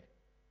prayer.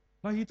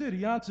 No, he did.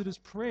 He answered his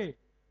prayer.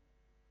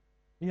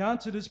 He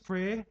answered his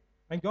prayer,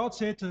 and God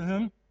said to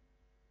him,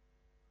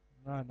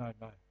 No.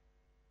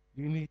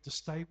 You need to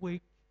stay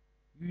weak.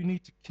 You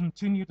need to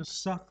continue to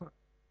suffer.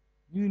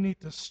 You need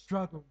to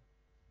struggle.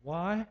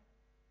 Why?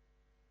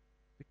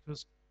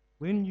 Because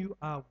when you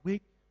are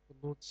weak, the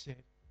Lord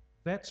said,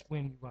 that's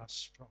when you are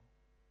strong.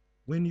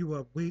 When you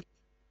are weak,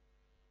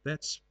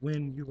 that's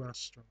when you are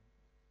strong.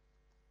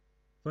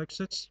 Folks,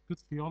 that's good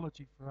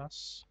theology for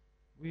us.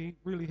 We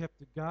really have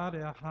to guard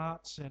our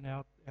hearts and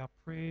our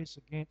prayers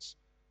against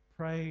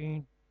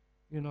praying,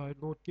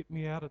 Lord, get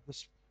me out of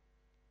this.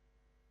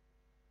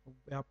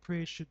 Our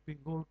prayer should be,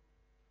 Lord,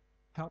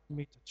 help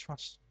me to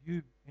trust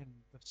you in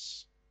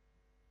this.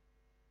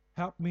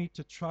 Help me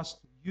to trust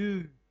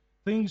you.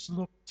 Things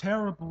look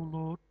terrible,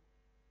 Lord.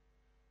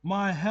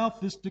 My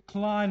health is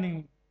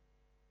declining.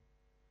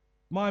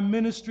 My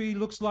ministry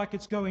looks like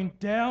it's going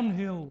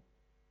downhill.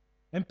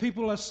 And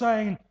people are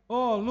saying,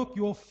 oh, look,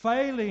 you're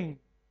failing.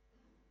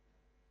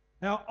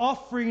 Our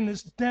offering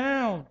is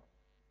down.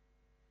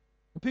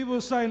 And people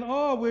are saying,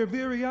 oh, we're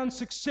very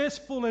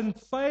unsuccessful and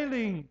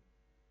failing.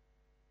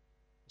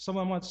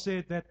 Someone once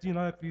said that,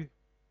 if you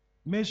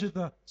measure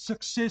the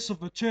success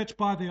of a church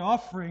by the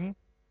offering,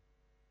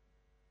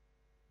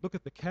 look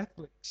at the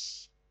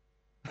Catholics.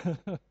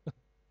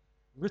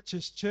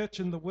 Richest church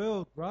in the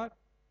world, right?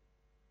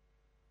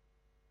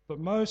 The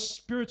most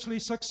spiritually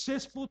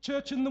successful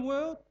church in the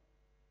world?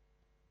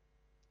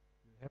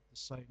 You have to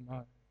say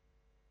no.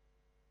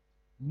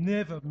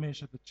 Never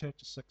measure the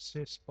church's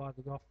success by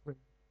the offering.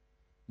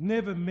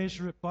 Never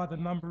measure it by the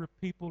number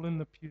of people in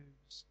the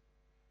pews.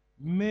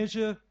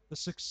 Measure the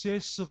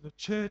success of the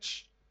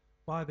church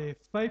by their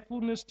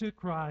faithfulness to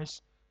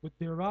Christ, with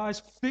their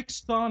eyes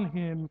fixed on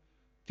Him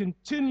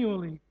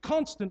continually,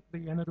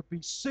 constantly, and it'll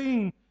be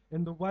seen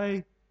in the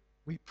way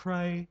we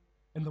pray,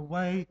 in the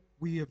way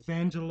we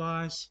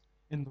evangelize,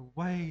 in the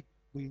way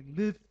we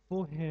live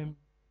for Him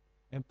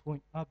and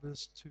point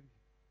others to Him.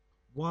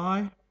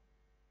 Why?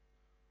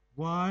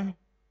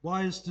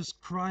 Why is this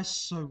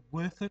Christ so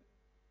worth it?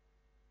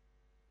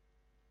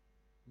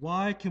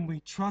 Why can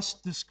we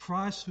trust this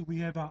Christ who we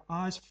have our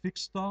eyes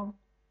fixed on?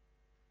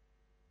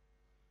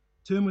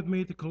 Turn with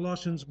me to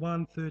Colossians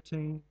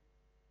 1:13.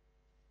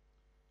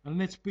 And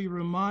let's be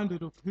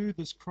reminded of who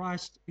this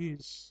Christ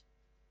is.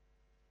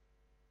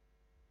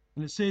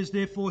 And it says,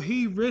 therefore,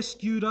 He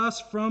rescued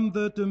us from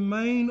the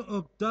domain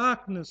of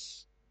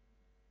darkness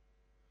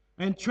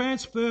and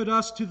transferred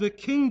us to the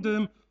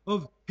kingdom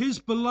of His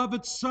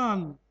beloved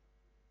Son.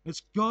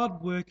 It's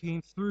God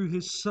working through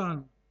His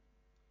Son.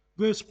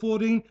 Verse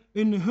 14,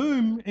 in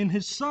whom, in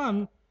His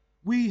Son,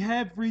 we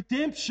have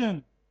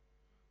redemption,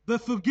 the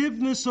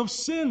forgiveness of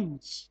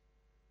sins.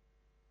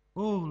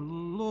 Oh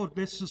Lord,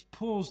 let's just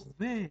pause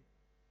there.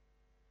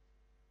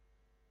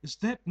 Is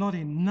that not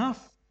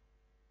enough?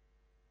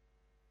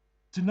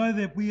 To know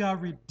that we are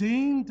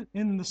redeemed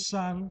in the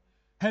Son,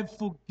 have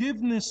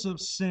forgiveness of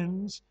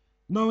sins,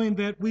 knowing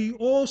that we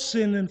all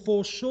sin and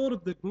fall short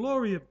of the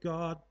glory of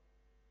God.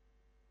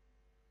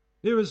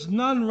 There is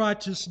none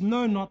righteous,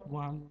 no, not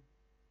one.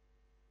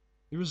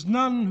 There is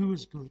none who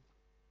is good,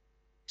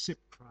 except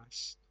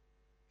Christ,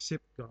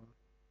 except God.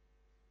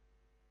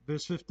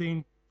 Verse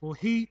 15, for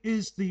He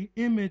is the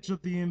image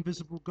of the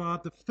invisible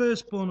God, the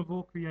firstborn of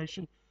all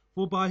creation.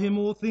 For by Him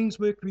all things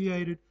were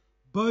created,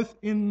 both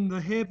in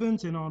the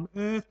heavens and on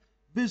earth,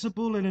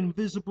 visible and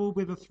invisible,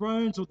 whether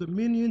thrones or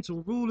dominions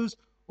or rulers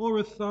or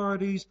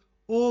authorities.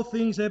 All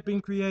things have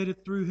been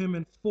created through Him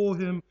and for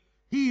Him.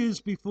 He is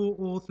before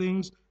all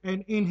things,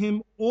 and in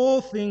Him all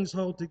things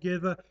hold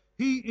together.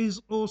 He is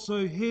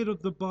also head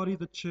of the body,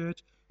 the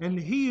church, and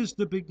He is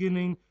the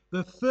beginning,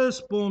 the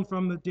firstborn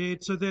from the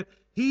dead, so that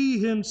He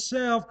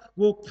Himself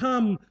will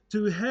come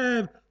to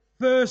have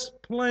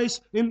first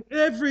place in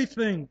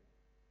everything.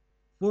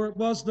 For it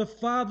was the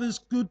Father's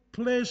good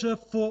pleasure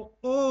for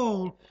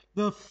all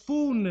the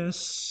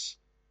fullness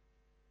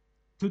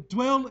to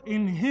dwell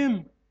in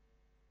Him.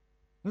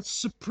 That's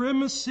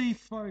supremacy,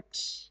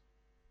 folks.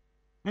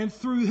 And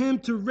through Him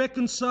to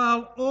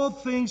reconcile all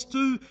things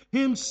to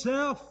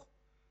Himself,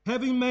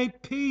 having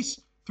made peace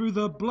through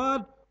the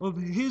blood of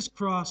His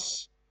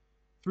cross.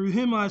 Through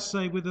Him, I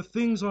say, whether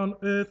things on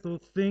earth or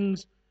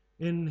things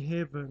in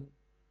heaven.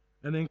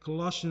 And then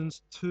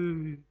Colossians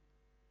 2,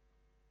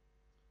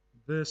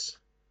 verse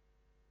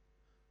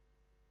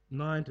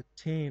 9 to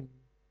 10,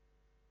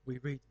 we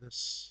read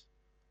this.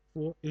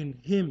 For in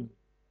Him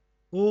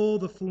all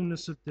the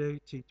fullness of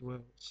deity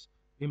dwells,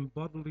 in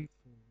bodily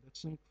form.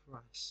 That's in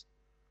Christ.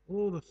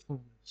 all the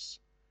fullness.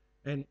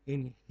 And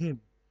in him,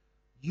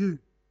 you,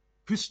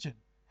 Christian,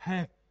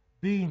 have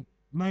been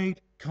made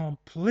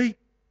complete.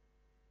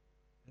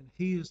 And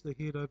he is the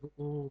head over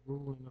all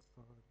rule and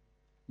authority.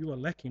 You are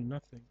lacking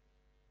nothing.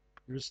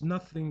 There is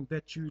nothing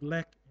that you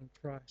lack in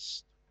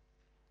Christ.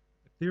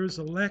 If there is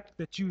a lack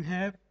that you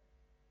have,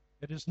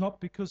 it is not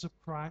because of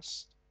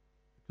Christ,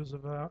 because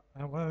of our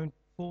own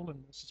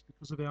fallenness. It's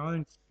because of our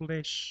own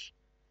flesh.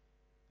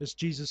 As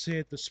Jesus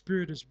said, the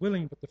spirit is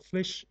willing, but the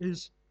flesh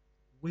is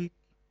weak.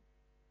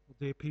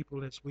 Dear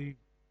people, as we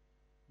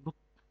look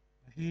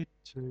ahead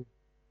to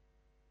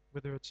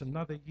whether it's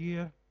another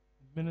year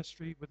in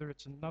ministry, whether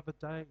it's another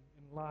day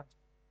in life,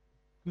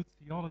 good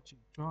theology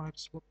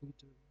drives what we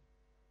do.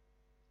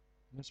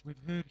 And as we've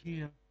heard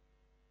here,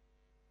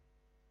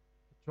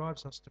 it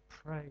drives us to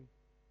pray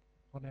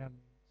on our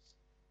knees,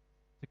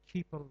 to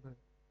keep alert,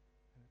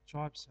 and it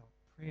drives our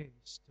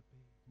prayers to be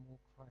more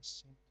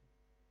Christ-centered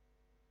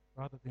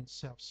rather than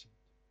self-centered.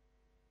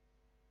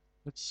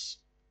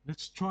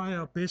 Let's try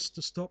our best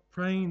to stop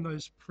praying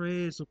those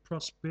prayers of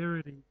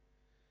prosperity.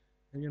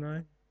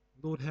 And,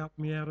 Lord, help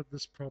me out of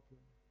this problem.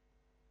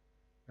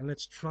 And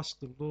let's trust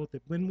the Lord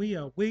that when we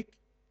are weak,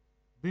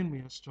 then we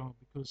are strong,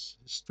 because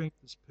His strength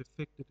is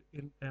perfected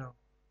in our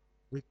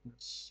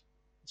weakness.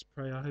 Let's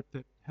pray. I hope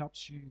that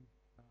helps you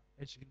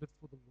as you live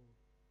for the Lord.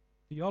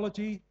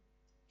 Theology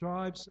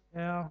drives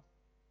our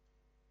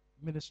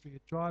ministry.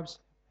 It drives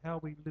how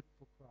we live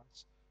for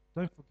Christ.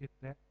 Don't forget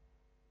that.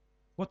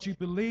 What you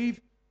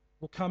believe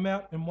will come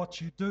out in what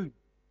you do.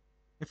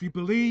 If you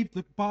believe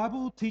the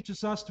Bible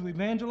teaches us to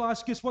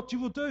evangelize, guess what you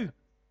will do?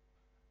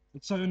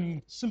 It's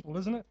only simple,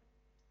 isn't it?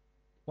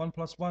 1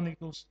 + 1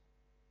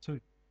 =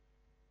 2.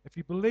 If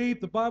you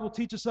believe the Bible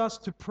teaches us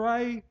to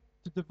pray,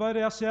 to devote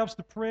ourselves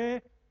to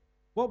prayer,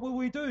 what will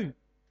we do?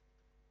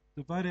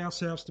 Devote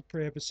ourselves to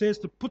prayer. If it says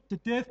to put to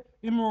death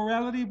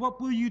immorality,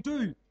 what will you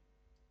do?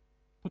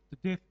 Put to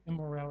death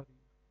immorality.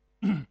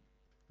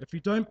 If you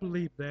don't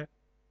believe that,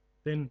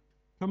 then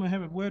come and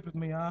have a word with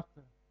me after.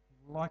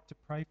 I'd like to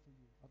pray for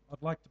you.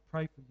 I'd like to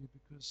pray for you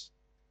because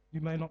you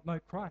may not know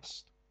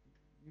Christ.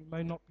 You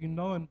may not be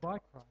known by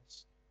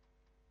Christ.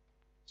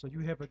 So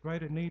you have a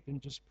greater need than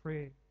just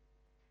prayer.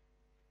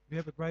 You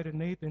have a greater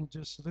need than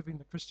just living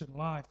the Christian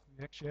life.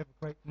 You actually have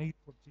a great need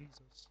for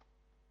Jesus.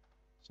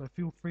 So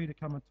feel free to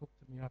come and talk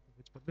to me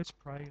afterwards. But let's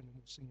pray and then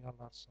we'll sing our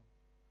last song.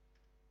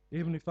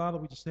 Heavenly Father,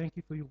 we just thank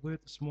you for your word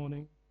this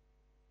morning.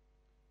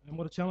 And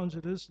what a challenge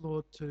it is,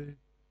 Lord, to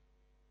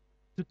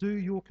do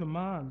your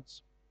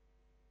commands.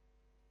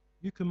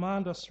 You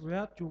command us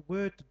throughout your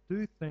word to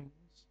do things.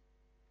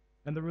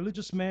 And the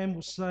religious man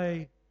will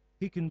say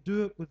he can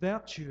do it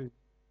without you.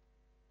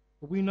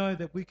 But we know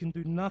that we can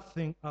do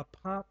nothing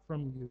apart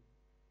from you.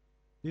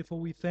 Therefore,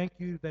 we thank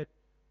you that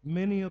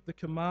many of the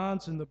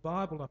commands in the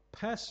Bible are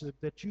passive,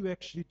 that you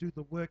actually do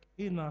the work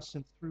in us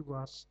and through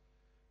us.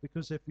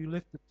 Because if we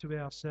left it to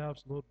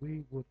ourselves, Lord,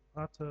 we would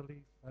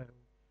utterly fail,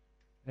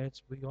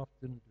 as we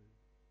often do.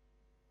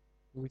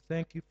 We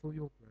thank you for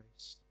your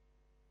grace.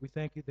 We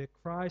thank you that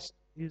Christ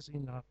is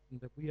enough and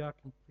that we are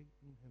complete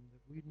in him,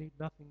 that we need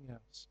nothing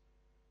else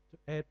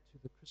to add to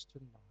the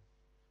Christian life.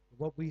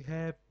 What we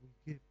have, we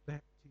give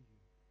back to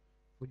you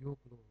for your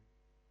glory.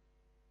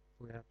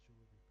 For our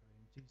joy, we pray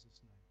in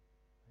Jesus' name.